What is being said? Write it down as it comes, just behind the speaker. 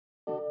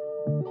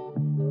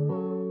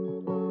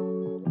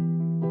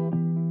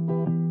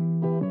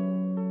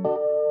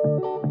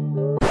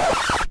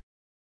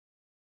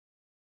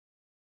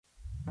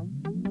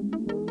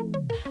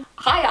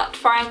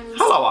friends.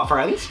 Hello our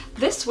friends.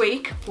 This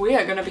week we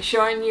are going to be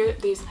showing you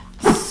these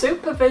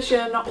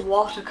Supervision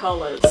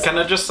watercolors. Can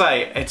I just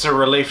say, it's a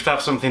relief to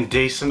have something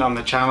decent on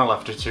the channel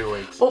after 2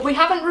 weeks. Well, we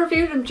haven't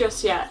reviewed them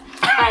just yet,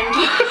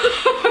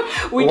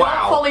 and we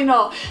don't fully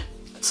know.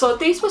 So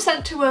these were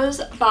sent to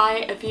us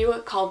by a viewer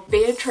called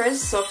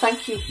Beatrice, so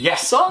thank you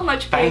so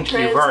much, Beatrice. Thank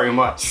you very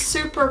much.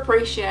 Super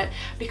appreciate,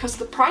 because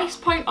the price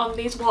point on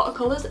these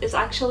watercolors is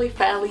actually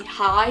fairly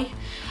high.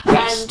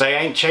 Yes, and they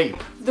ain't cheap.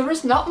 there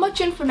is not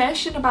much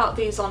information about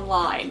these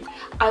online.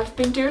 I've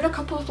been doing a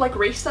couple of like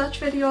research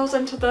videos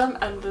into them,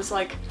 and there's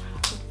like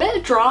a bit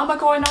of drama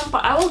going on,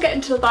 but I will get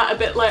into that a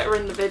bit later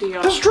in the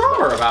video. There's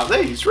drama about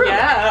these, really?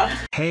 Yeah.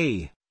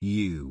 Hey,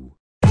 you.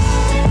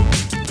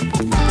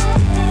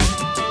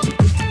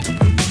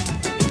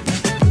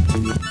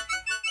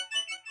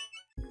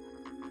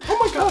 Oh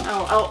my god.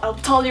 Oh, I'll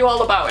tell you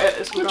all about it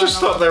as we go. I just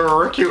thought they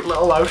were a cute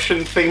little ocean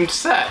themed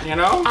set, you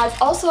know?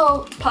 I've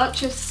also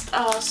purchased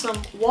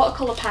some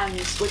watercolor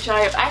pens, which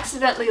I have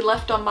accidentally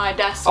left on my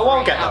desk. Oh,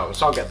 I'll get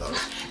those.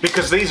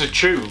 Because these are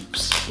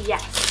tubes.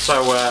 Yes.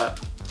 So,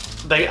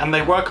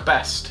 they work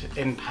best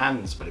in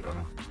pans, believe it or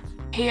not.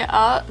 Here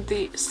are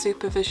the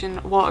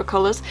Supervision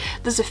watercolors.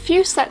 There's a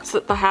few sets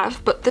that they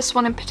have, but this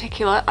one in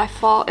particular, I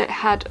thought it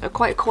had a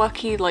quite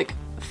quirky, like,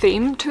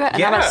 theme to it,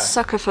 and I'm a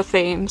sucker for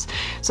themes.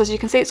 So as you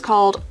can see, it's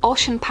called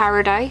Ocean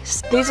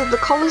Paradise. These are the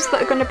colours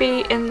that are going to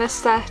be in this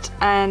set,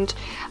 and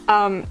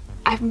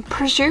I'm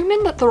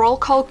presuming that they're all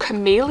called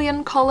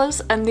chameleon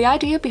colours, and the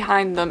idea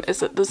behind them is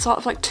that there's sort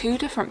of like 2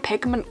 different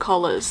pigment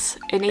colours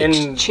in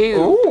each tube.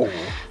 Ooh.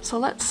 So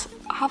let's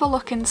have a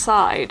look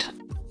inside.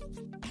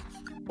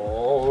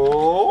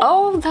 Oh.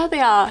 Oh, there they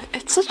are.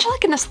 It's such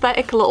like an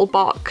aesthetic little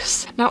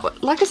box. Now,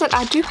 like I said,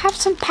 I do have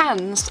some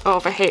pens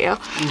over here.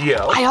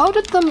 Yeah. I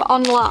ordered them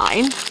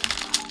online,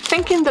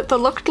 thinking that they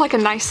looked like a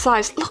nice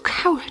size. Look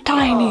how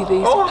tiny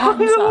these pens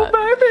little are.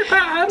 baby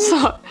pens.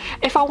 So,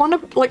 if I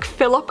want to like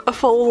fill up a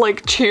full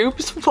like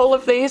tubes full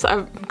of these,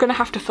 I'm gonna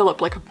have to fill up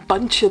like a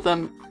bunch of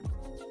them.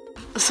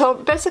 So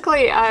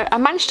basically, I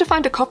managed to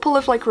find a couple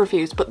of like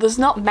reviews, but there's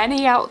not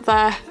many out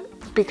there,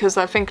 because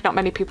I think not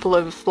many people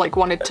have like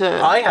wanted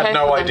to. I had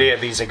no idea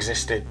these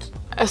existed.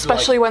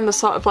 Especially when there's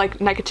sort of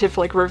like negative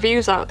like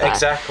reviews out there.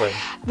 Exactly.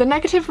 The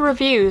negative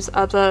reviews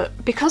are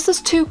because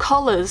there's 2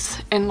 colours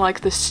in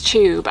like this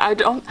tube, I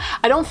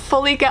don't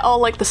fully get all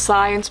like the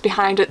science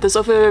behind it. There's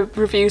other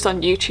reviews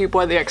on YouTube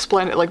where they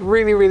explain it like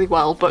really, really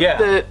well, but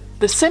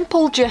the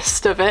simple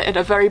gist of it in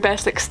a very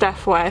basic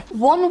Steph way,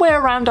 one way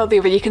around or the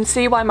other, you can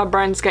see why my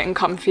brain's getting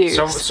confused.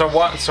 So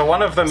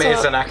one of them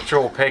is an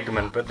actual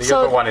pigment, but the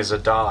other one is a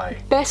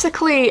dye.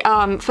 Basically,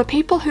 for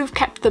people who've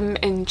kept them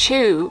in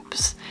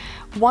tubes,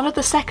 one of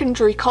the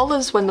secondary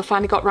colours, when they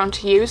finally got around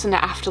to using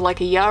it after like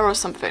a year or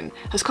something,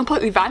 has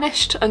completely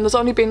vanished, and there's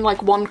only been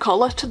like 1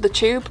 colour to the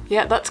tube.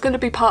 Yeah, that's going to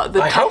be part of the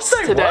test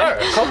today. Work.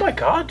 Oh my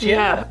god,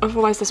 yeah.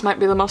 Otherwise this might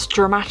be the most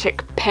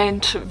dramatic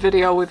paint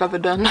video we've ever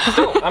done.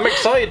 I'm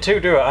excited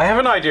to do it. I have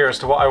an idea as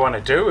to what I want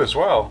to do as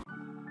well.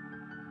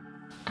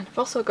 And I've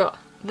also got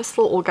this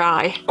little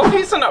guy. Oh,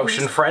 he's an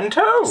ocean friend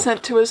too.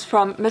 Sent to us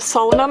from Miss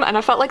Solemn, and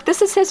I felt like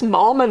this is his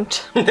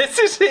moment. This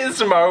is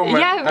his moment.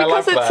 Yeah,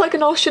 because it's like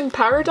an Ocean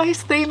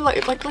Paradise theme.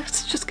 Like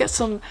let's just get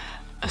some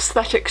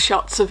aesthetic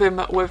shots of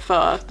him with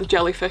the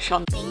jellyfish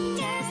on.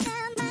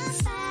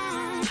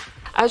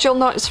 As you'll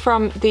notice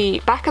from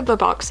the back of the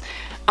box,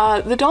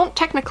 they don't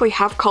technically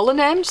have colour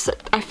names.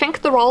 I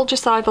think they're all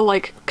just either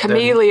like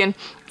chameleon,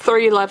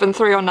 311,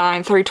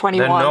 309,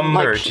 321. They're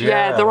numbered, like,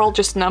 yeah, they're all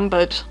just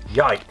numbered.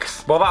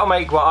 Yikes. Well, that'll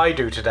make what I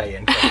do today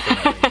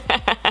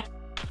interesting.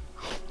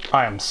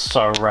 I am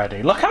so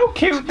ready. Look how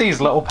cute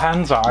these little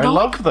pens are. I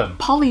love them.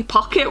 Polly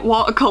Pocket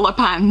watercolour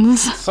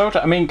pens.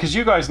 I mean, because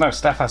you guys know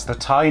Steph has the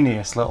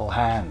tiniest little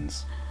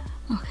hands.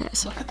 Okay,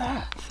 so look at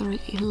that.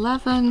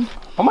 311.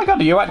 Oh my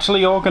god, are you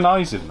actually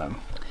organising them?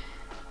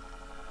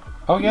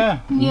 Oh yeah,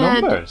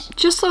 numbers.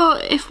 Just so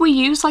if we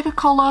use like a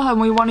colour and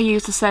we want to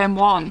use the same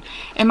one,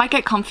 it might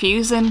get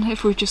confusing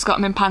if we've just got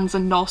them in pens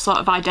and no sort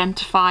of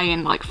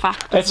identifying like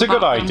factors. It's a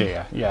good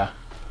idea, yeah.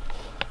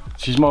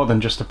 She's more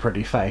than just a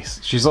pretty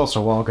face. She's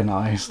also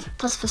organised.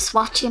 Plus for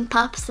swatching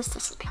purposes,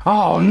 this will be...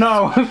 Oh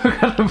no, I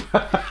forgot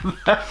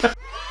about that.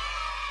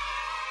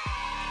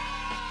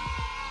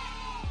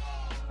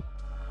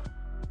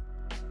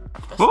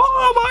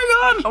 Oh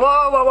my god!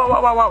 Whoa, whoa, whoa,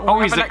 whoa, whoa, whoa.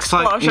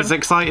 Oh, he's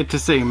excited to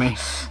see me.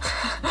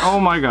 Oh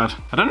my god.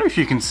 I don't know if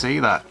you can see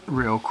that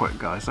real quick,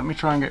 guys. Let me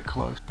try and get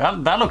close.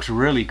 That looks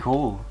really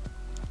cool.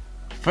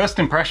 First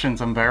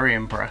impressions, I'm very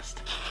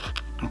impressed.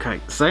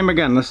 Okay, same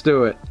again, let's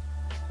do it.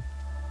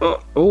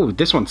 Oh,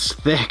 this one's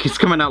thick. It's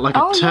coming out like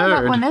a turd. Oh,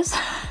 that one is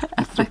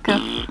thicker.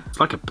 It's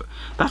like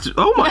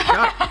oh my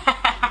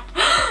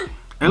god.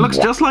 It looks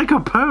just like a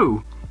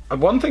poo.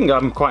 One thing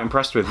I'm quite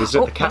impressed with is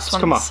that the caps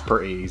come off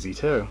pretty easy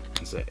too.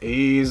 Is it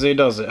easy,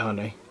 does it,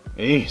 honey?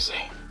 Easy.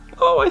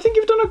 Oh, I think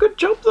you've done a good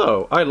job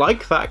though. I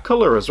like that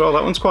colour as well.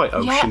 That one's quite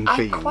ocean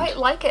themed. Yeah, I quite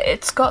like it.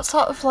 It's got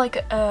sort of like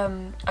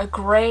a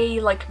grey,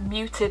 like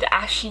muted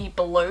ashy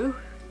blue.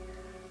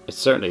 It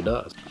certainly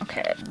does.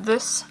 Okay,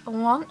 this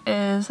one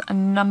is a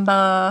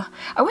number...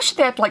 I wish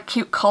they had like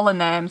cute colour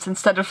names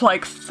instead of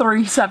like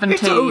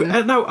 317.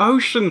 It's no,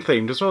 ocean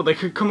themed as well. They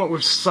could come up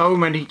with so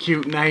many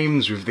cute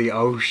names with the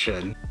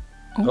ocean.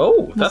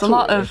 Oh, there's a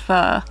lot of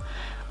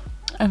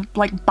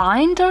like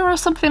binder or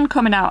something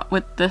coming out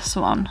with this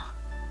one.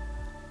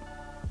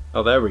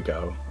 Oh, there we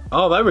go.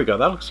 Oh, there we go.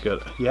 That looks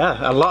good.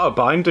 Yeah, a lot of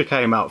binder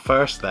came out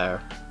first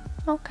there.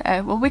 Okay,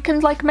 well we can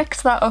like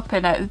mix that up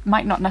in it. It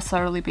might not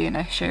necessarily be an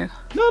issue.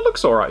 No, it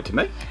looks alright to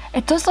me.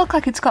 It does look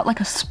like it's got like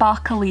a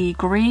sparkly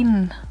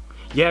green.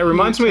 Yeah, it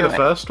reminds me of the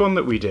first one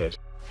that we did.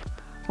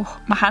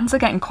 Oh, my hands are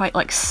getting quite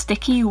like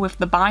sticky with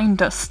the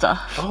binder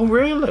stuff. Oh,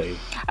 really?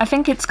 I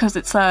think it's because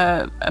it's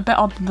a bit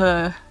on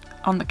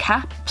the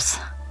caps.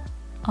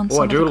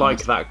 Oh, I do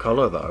like that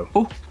colour though.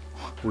 Oh,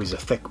 he's a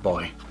thick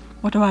boy.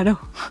 What do I do?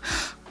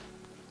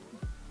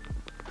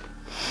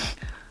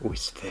 Oh,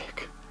 he's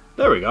thick.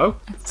 There we go.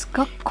 It's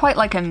got quite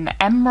like an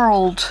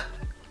emerald.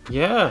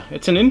 Yeah,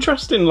 it's an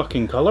interesting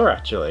looking colour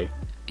actually.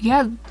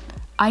 Yeah,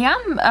 I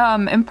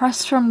am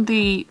impressed from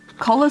the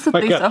colours of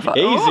these stuff.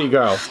 Easy,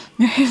 girl.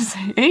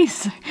 Easy,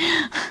 easy.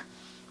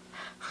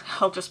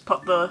 I'll just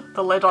put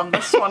the lid on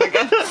this one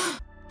again.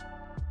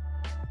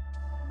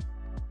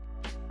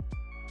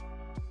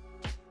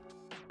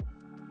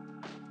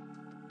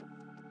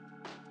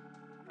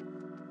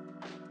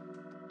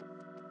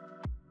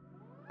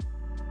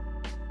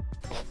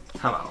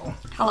 Hello.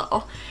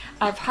 Hello.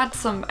 I've had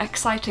some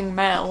exciting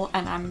mail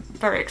and I'm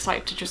very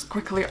excited to just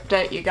quickly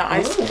update you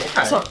guys. Ooh,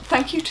 okay. So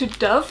thank you to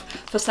Dove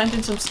for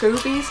sending some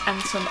Scoobies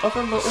and some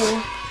other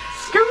little...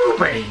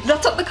 Scoobies?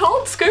 That's what they're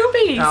called,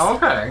 Scoobies! Oh,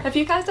 okay. Have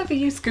you guys ever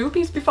used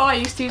Scoobies before? I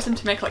used to use them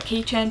to make like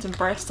keychains and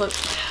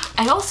bracelets.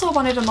 I also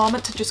wanted a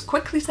moment to just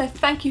quickly say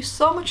thank you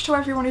so much to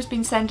everyone who's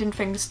been sending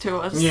things to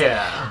us.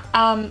 Yeah.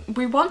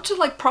 We want to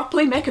like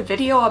properly make a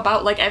video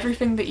about like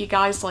everything that you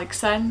guys like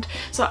send.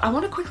 So I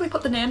want to quickly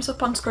put the names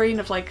up on screen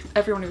of like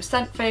everyone who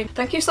sent things.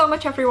 Thank you so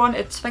much everyone.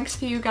 It's thanks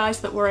to you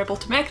guys that we're able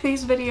to make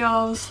these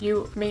videos.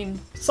 You mean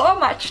so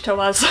much to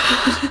us.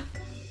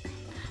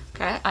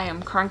 Okay, I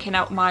am cranking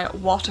out my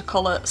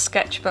watercolor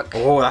sketchbook.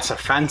 Oh, that's a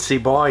fancy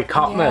boy,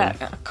 Cotman.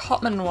 Yeah, a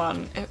Cotman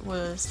one. It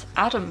was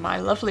Adam, my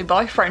lovely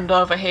boyfriend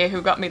over here,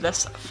 who got me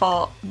this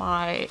for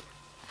my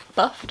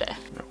birthday.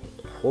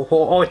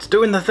 Oh, it's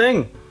doing the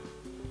thing.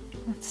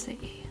 Let's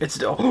see.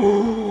 It's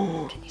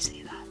oh. Can you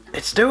see that?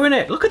 It's doing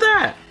it. Look at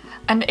that.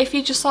 And if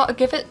you just sort of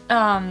give it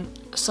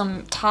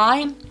some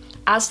time,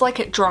 as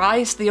like it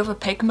dries, the other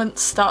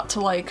pigments start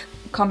to like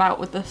come out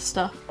with this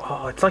stuff.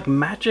 Oh, it's like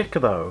magic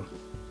though.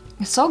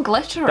 It's so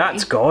glittery.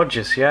 That's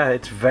gorgeous, yeah.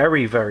 It's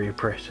very, very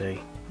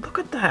pretty. Look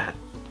at that.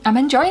 I'm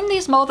enjoying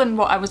these more than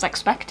what I was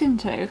expecting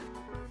to.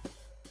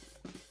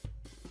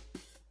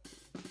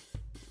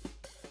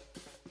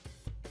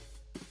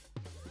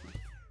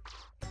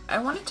 I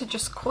wanted to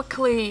just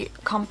quickly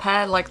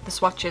compare like the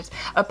swatches.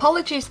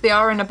 Apologies, they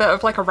are in a bit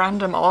of like a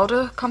random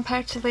order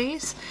compared to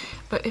these.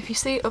 But if you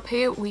see up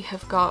here, we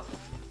have got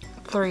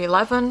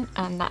 311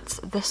 and that's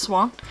this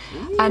one.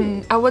 Ooh.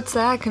 And I would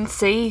say I can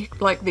see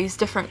like these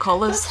different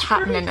colours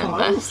happening in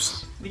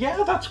this.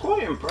 Yeah, that's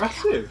quite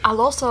impressive. I'll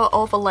also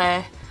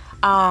overlay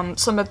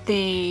some of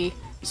the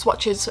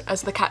swatches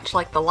as they catch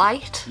like the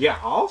light.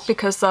 Yeah.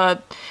 Because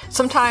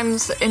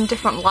sometimes in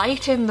different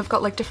lighting they've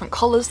got like different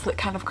colours that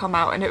kind of come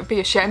out and it would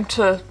be a shame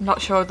to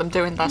not show them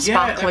doing their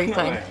sparkly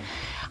thing.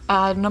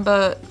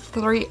 Number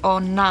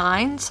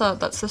 309, so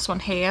that's this one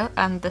here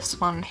and this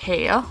one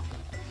here.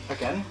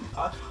 Again,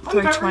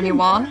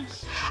 321.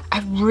 I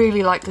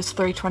really like this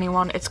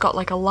 321. It's got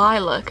like a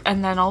lilac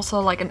and then also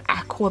like an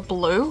aqua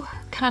blue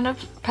kind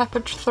of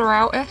peppered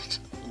throughout it.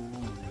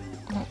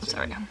 Oh,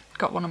 sorry,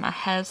 got one of my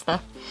hairs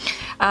there.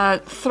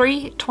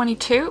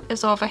 322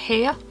 is over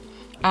here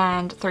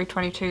and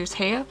 322 is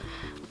here.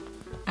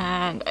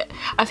 And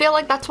I feel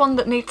like that's one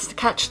that needs to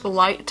catch the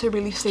light to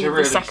really see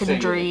the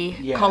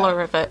secondary colour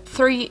of it.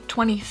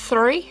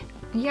 323.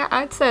 Yeah,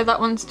 I'd say that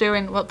one's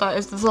doing what that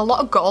is. There's a lot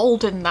of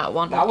gold in that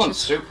one. That one's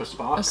super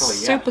sparkly,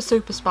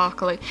 super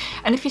sparkly.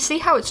 And if you see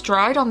how it's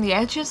dried on the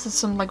edges, there's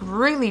some like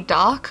really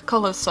dark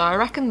colours, so I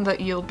reckon that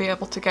you'll be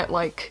able to get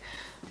like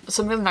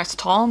some really nice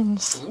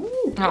tones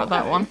out of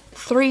that one.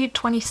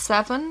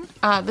 327.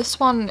 This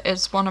one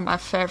is one of my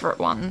favourite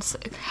ones.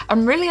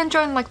 I'm really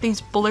enjoying like these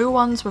blue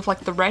ones with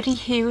like the reddy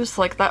hues,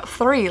 like that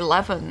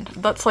 311.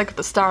 That's like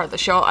the star of the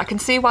show. I can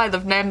see why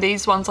they've named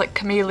these ones like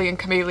Chameleon,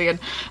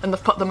 and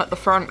they've put them at the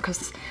front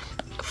because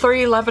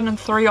 311 and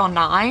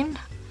 309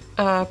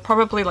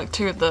 probably like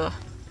two of the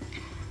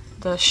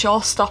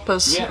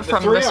showstoppers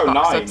from this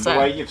box, I'd say. The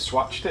way you've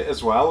swatched it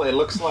as well, it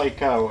looks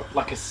like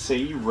a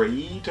sea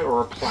reed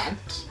or a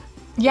plant.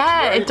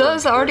 Yeah, it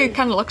does. It already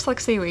kind of looks like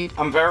seaweed.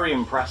 I'm very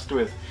impressed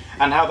with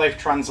and how they've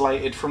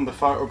translated from the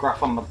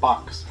photograph on the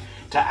box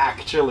to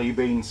actually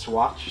being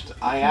swatched.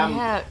 I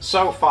am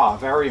so far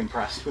very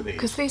impressed with these.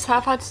 Because these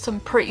have had some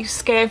pretty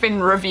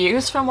scathing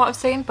reviews from what I've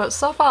seen, but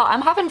so far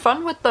I'm having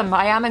fun with them.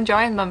 I am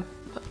enjoying them.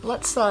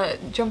 let's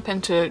jump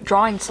into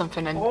drawing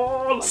something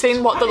and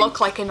seeing what they look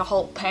like in a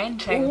whole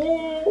painting,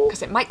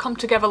 because it might come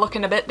together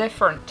looking a bit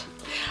different.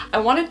 I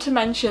wanted to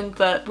mention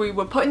that we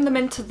were putting them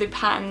into the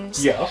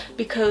pans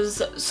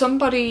because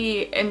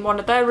somebody in one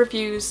of their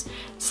reviews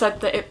said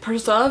that it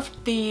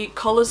preserved the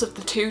colours of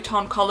the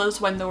two-tone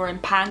colours when they were in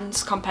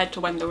pans compared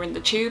to when they were in the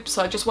tube,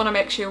 so I just want to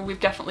make sure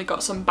we've definitely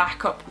got some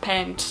backup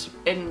paint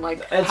in like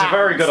It's pans. a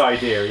very good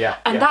idea, yeah.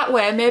 And that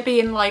way, maybe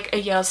in like a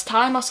year's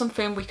time or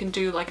something, we can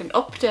do like an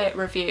update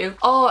review,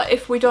 or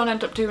if we don't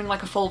end up doing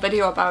like a full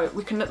video about it,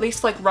 we can at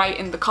least like write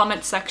in the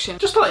comments section.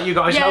 Just to let you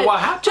guys know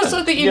what happened. Just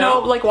so that you know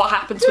like what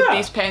happens with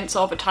these paints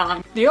over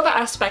time. The other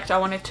aspect I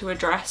wanted to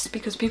address,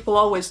 because people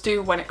always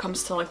do when it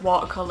comes to like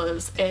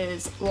watercolours,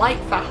 is light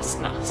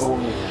fastness.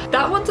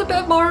 That one's a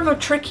bit more of a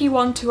tricky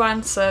one to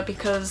answer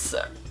because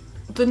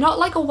they're not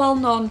like a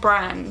well-known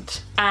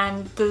brand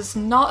and there's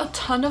not a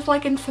ton of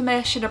like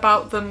information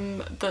about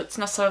them that's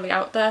necessarily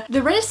out there.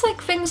 There is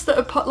like things that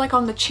are put like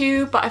on the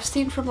tube, but I've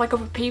seen from like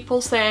other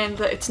people saying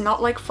that it's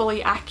not like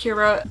fully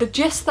accurate. The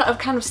gist that I've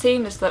kind of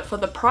seen is that for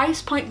the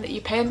price point that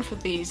you're paying for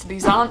these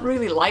aren't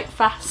really light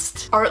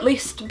fast, or at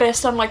least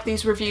based on like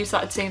these reviews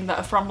that I'd seen that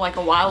are from like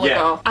a while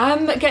ago.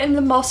 I'm getting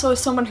them more so as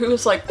someone who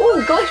is like,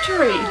 oh,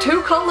 glittery,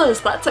 2 colours,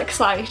 that's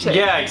exciting.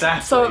 Yeah,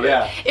 exactly. So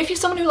if you're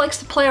someone who likes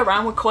to play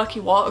around with quirky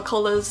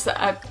watercolours,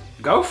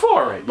 go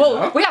for it.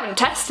 Well, we haven't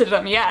tested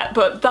them yet,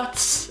 but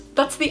that's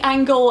the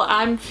angle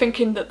I'm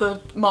thinking that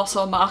they're more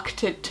so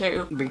marketed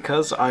to.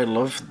 Because I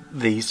love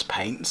these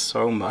paints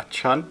so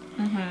much, hon,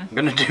 I'm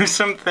gonna do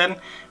something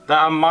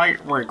that I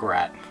might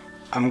regret.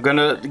 I'm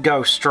gonna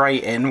go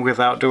straight in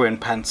without doing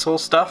pencil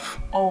stuff.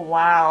 Oh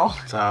wow.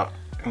 So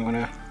I'm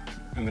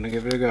gonna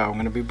give it a go. I'm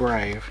gonna be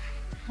brave.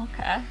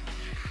 Okay.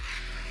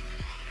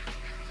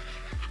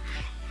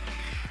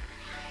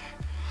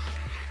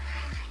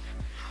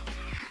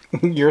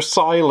 Your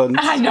silence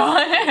I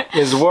know.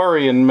 is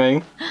worrying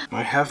me.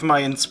 I have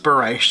my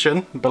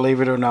inspiration,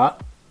 believe it or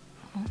not.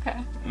 Okay.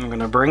 I'm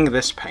gonna bring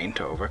this paint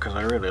over because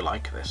I really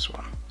like this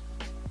one.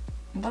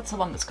 That's the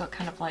one that's got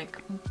kind of like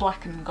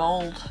black and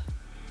gold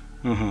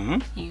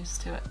hues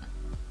to it.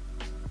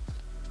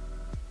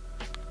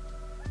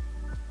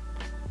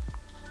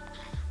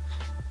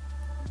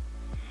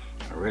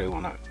 I really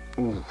wanna,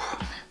 ooh.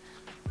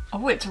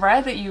 Oh, it's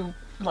rare that you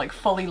like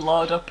fully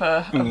load up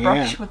a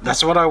brush with this.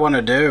 That's what I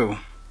wanna do.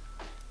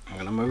 I'm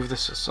gonna move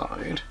this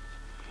aside.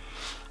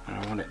 And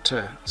I want it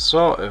to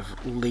sort of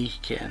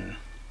leak in.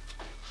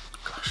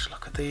 Gosh,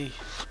 look at the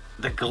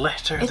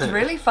glitter. It's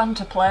really fun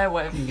to play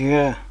with.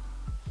 Yeah.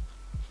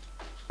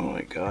 Oh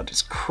my god,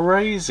 it's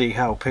crazy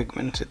how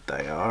pigmented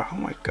they are. Oh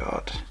my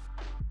god.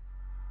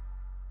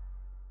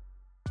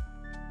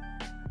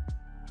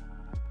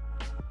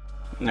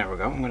 There we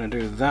go. I'm gonna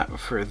do that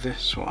for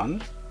this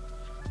one.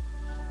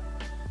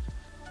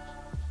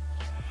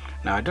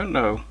 Now I don't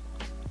know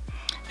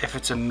if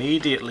it's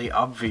immediately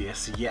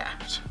obvious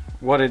yet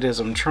what it is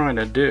I'm trying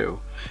to do,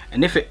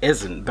 and if it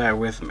isn't, bear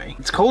with me.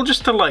 It's cool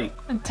just to like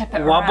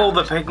wobble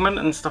the pigment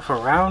and stuff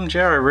around.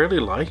 Yeah, I really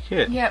like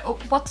it. Yeah,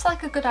 what's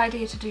like a good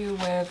idea to do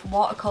with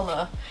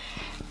watercolour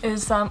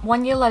is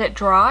when you let it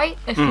dry,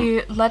 if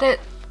you let it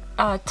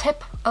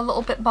tip a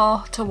little bit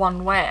more to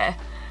one way,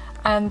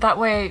 and that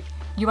way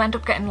you end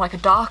up getting like a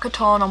darker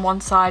tone on one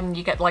side and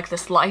you get like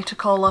this lighter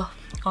colour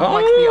on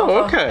like the other.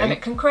 Okay. And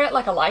it can create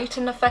like a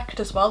lighting effect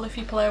as well if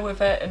you play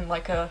with it in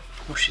like a...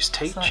 Oh, she's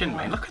teaching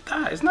me. Look at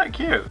that. Isn't that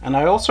cute? And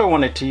I also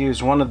wanted to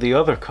use one of the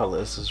other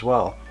colours as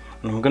well.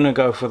 And I'm going to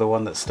go for the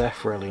one that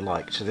Steph really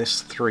liked.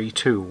 This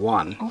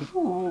 3-2-1.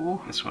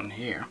 Ooh. This one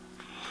here.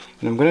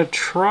 And I'm going to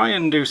try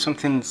and do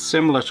something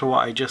similar to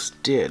what I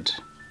just did.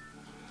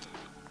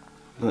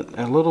 But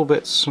a little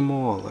bit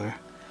smaller.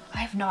 I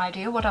have no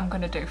idea what I'm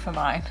going to do for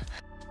mine.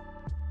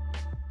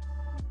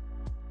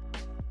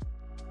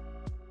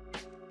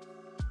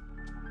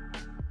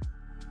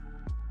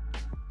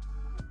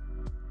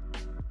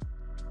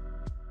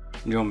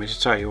 You want me to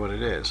tell you what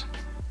it is?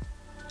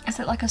 Is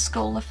it like a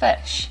school of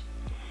fish?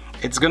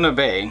 It's gonna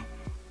be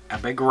a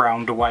big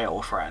round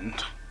whale friend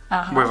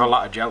with a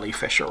lot of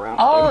jellyfish around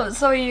him.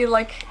 So you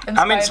like inspired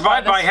I'm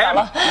inspired by him.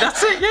 fella?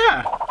 That's it,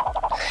 yeah.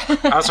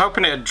 I was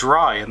hoping it'd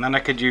dry and then I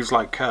could use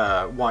like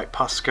a white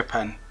Posca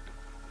pen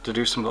to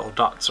do some little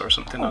dots or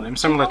something on him,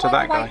 similar to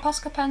that guy. White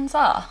Posca pens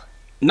are?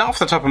 Not off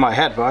the top of my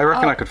head, but I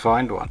reckon I could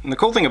find one. And the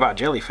cool thing about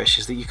jellyfish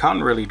is that you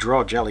can't really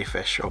draw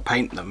jellyfish or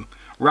paint them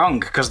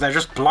wrong because they're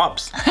just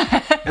blobs.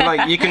 And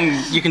like you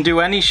can do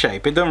any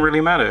shape, it doesn't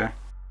really matter.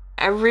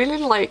 I really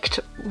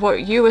liked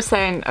what you were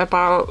saying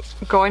about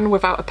going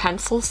without a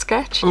pencil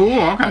sketch. Ooh,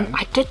 okay. And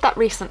I did that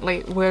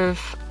recently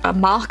with a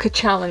marker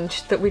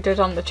challenge that we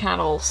did on the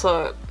channel,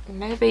 so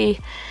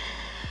maybe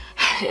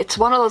it's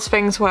one of those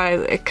things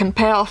where it can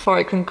pay off or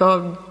it can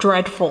go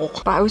dreadful.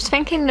 But I was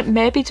thinking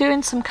maybe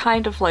doing some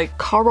kind of like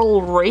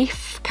coral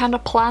reef kind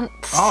of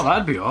plants. Oh,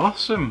 that'd be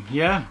awesome,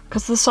 yeah.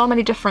 Because there's so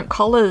many different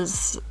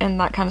colours in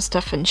that kind of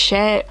stuff and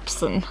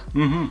shapes and...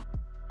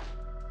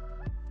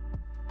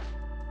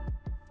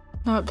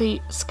 Now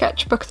the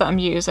sketchbook that I'm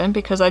using,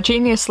 because I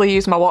geniusly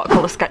use my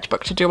watercolour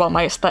sketchbook to do all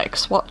my aesthetic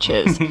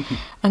swatches,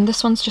 and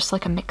this one's just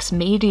like a mixed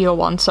media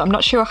one, so I'm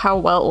not sure how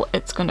well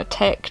it's going to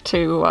take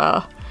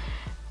to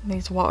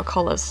these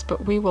watercolours,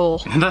 but we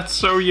will... That's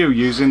so you,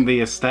 using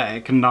the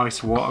aesthetic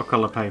nice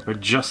watercolour paper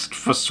just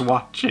for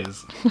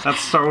swatches.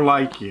 That's so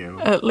like you.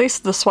 At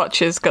least the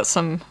swatches got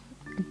some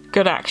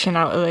good action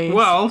out of these.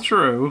 Well,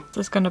 true.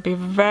 It's going to be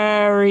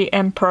very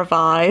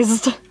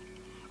improvised.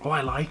 Oh,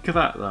 I like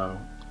that though.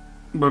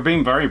 We're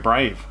being very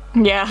brave.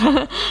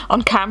 Yeah,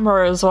 on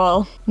camera as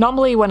well.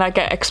 Normally when I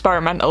get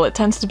experimental, it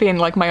tends to be in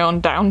like my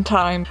own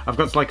downtime. I've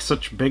got like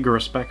such big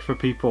respect for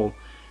people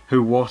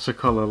who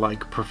watercolor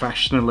like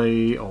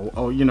professionally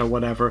or you know,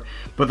 whatever,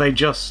 but they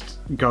just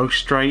go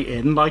straight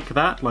in like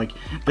that, like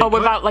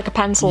without like a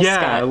pencil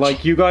sketch.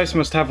 Like you guys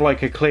must have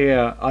like a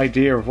clear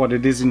idea of what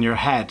it is in your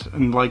head,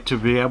 and like to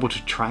be able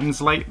to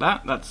translate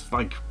that's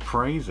like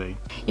crazy.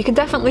 You can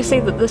definitely see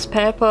that this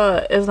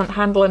paper isn't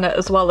handling it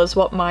as well as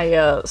what my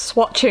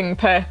swatching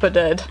paper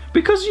did.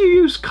 Because you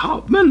use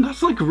Cotman,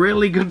 that's like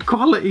really good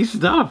quality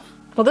stuff.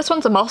 Well, this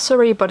one's a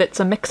mossery, but it's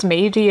a mixed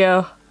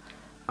media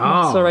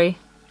mossery.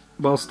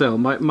 Well, still,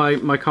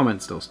 my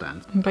comment still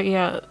stands. But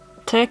yeah,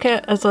 take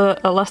it as a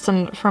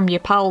lesson from your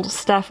pal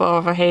Steph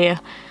over here.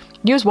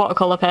 Use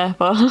watercolour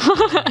paper,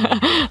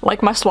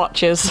 like my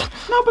swatches.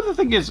 No, but the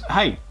thing is,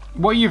 hey,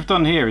 what you've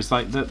done here is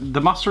like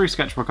the mossery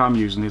sketchbook I'm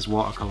using is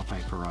watercolour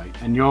paper, right?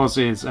 And yours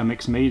is a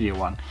mixed media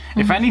one.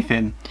 If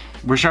anything,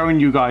 we're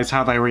showing you guys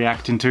how they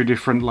react in two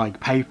different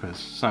like papers,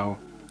 so...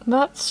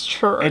 That's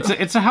true.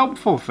 It's a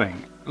helpful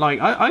thing.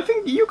 Like, I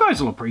think you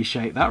guys will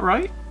appreciate that,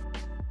 right?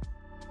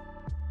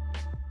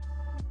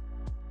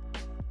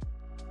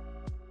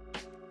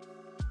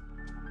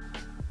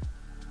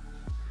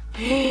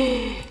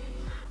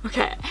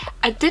 Okay,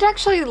 I did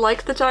actually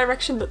like the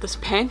direction that this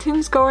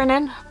painting's going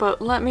in,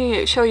 but let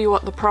me show you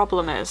what the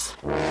problem is.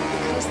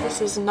 Because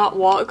this is not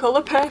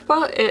watercolour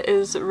paper, it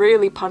is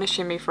really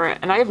punishing me for it,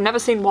 and I have never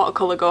seen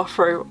watercolour go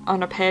through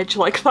on a page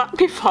like that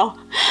before.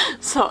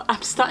 So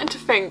I'm starting to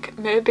think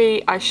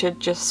maybe I should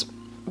just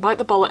bite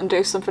the bullet and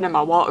do something in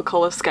my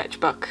watercolour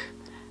sketchbook.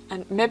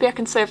 And maybe I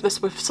can save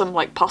this with some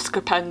like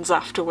Posca pens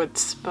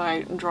afterwards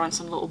by drawing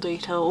some little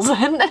details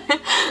in.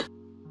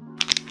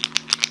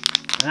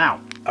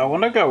 Now, I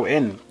want to go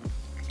in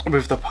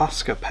with the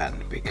Posca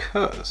pen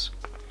because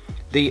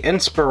the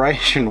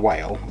inspiration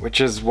whale,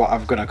 which is what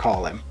I'm going to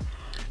call him,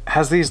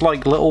 has these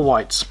like little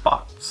white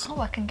spots. Oh,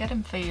 I can get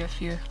him for you if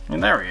you...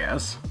 And there he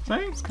is.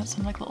 See? He's got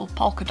some like little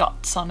polka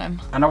dots on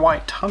him. And a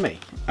white tummy.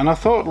 And I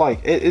thought like,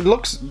 it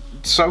looks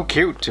so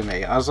cute to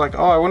me. I was like,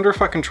 oh, I wonder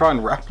if I can try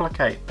and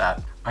replicate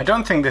that. I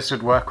don't think this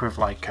would work with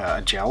like a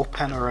gel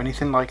pen or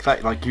anything like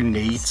that. Like you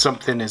need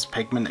something as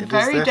pigmented as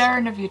this. Very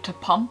daring of you to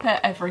pump it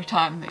every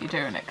time that you're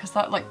doing it, because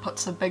that like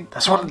puts a big...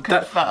 That's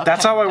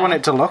how I want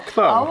it to look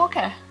though. Oh,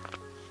 okay.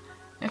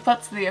 If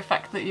that's the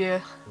effect that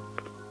you...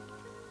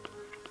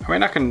 I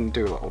mean, I can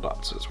do little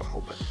dots as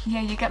well, but...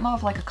 Yeah, you get more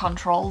of like a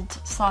controlled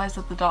size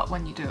of the dot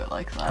when you do it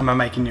like that. Am I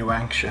making you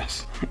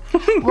anxious?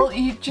 Well,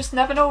 you just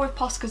never know with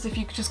Poscas if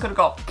you just gotta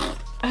go...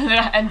 and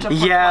end up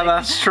with yeah, like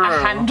that's true. A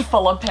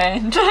handful of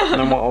paint. And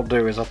then what I'll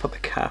do is I'll put the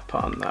cap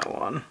on that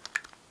one.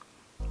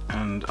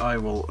 And I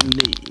will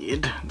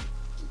need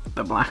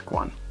the black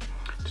one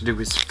to do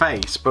his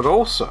face, but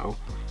also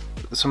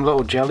some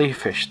little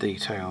jellyfish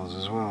details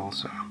as well,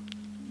 so...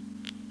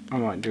 I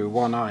might do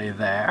one eye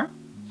there.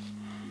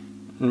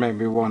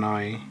 Maybe one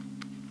eye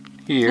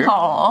here.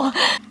 Aww.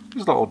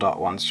 These little dot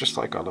ones, just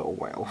like our little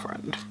whale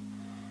friend.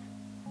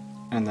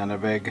 And then a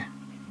big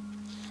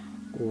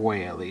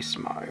whaley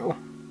smile.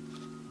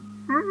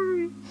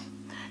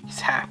 He's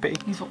happy.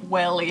 He's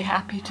whaley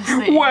happy to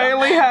see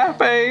Whaley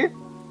happy!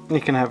 He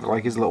can have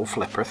like his little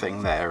flipper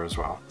thing there as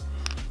well.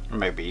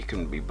 Maybe he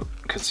can be,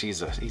 because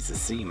he's a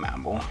sea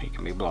mammal, he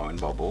can be blowing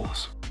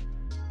bubbles.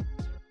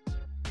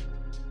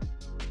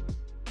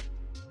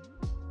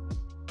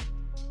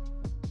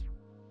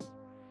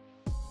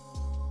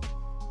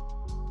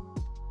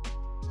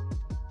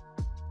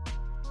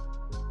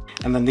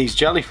 And then these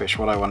jellyfish,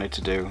 what I wanted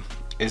to do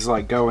is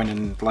like go in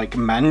and like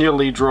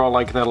manually draw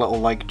like their little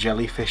like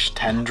jellyfish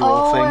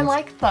tendril things. Oh, I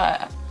like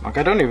that. Like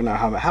I don't even know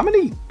how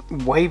many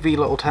wavy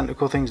little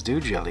tentacle things do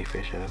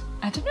jellyfish have?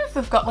 I don't know if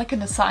they've got like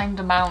an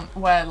assigned amount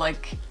where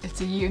like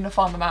it's a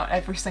uniform amount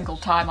every single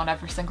time on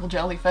every single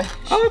jellyfish.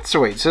 Oh, that's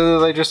sweet. So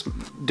they just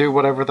do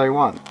whatever they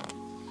want.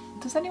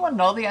 Does anyone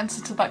know the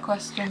answer to that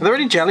question? Are there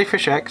any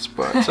jellyfish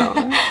experts out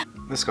there?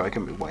 This guy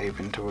can be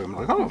waving to him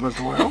like, oh,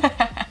 Mr. Whale.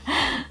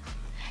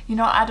 You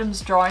know,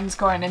 Adam's drawing's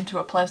going into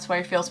a place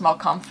where he feels more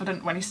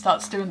confident when he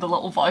starts doing the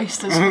little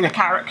voices for the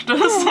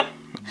characters.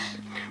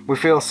 We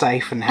feel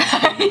safe and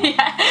happy.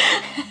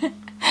 Yeah.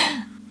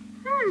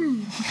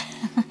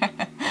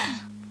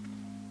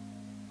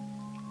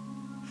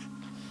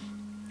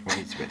 Well,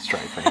 he's a bit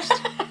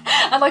straight-faced.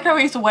 I like how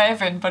he's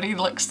waving, but he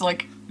looks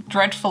like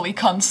dreadfully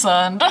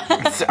concerned.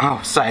 Oh,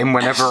 same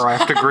whenever I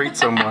have to greet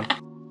someone.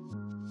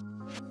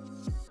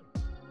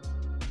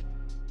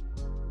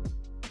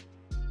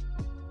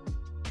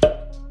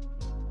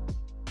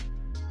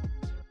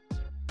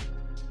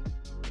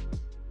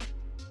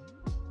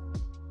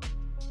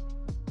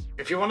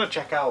 If you want to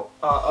check out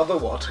our other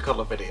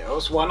watercolor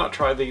videos, why not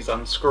try these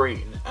on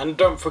screen? And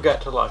don't forget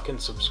to like and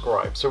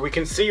subscribe so we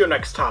can see you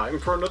next time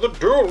for another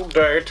Doodle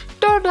date.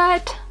 Doodle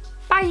date.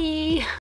 Bye.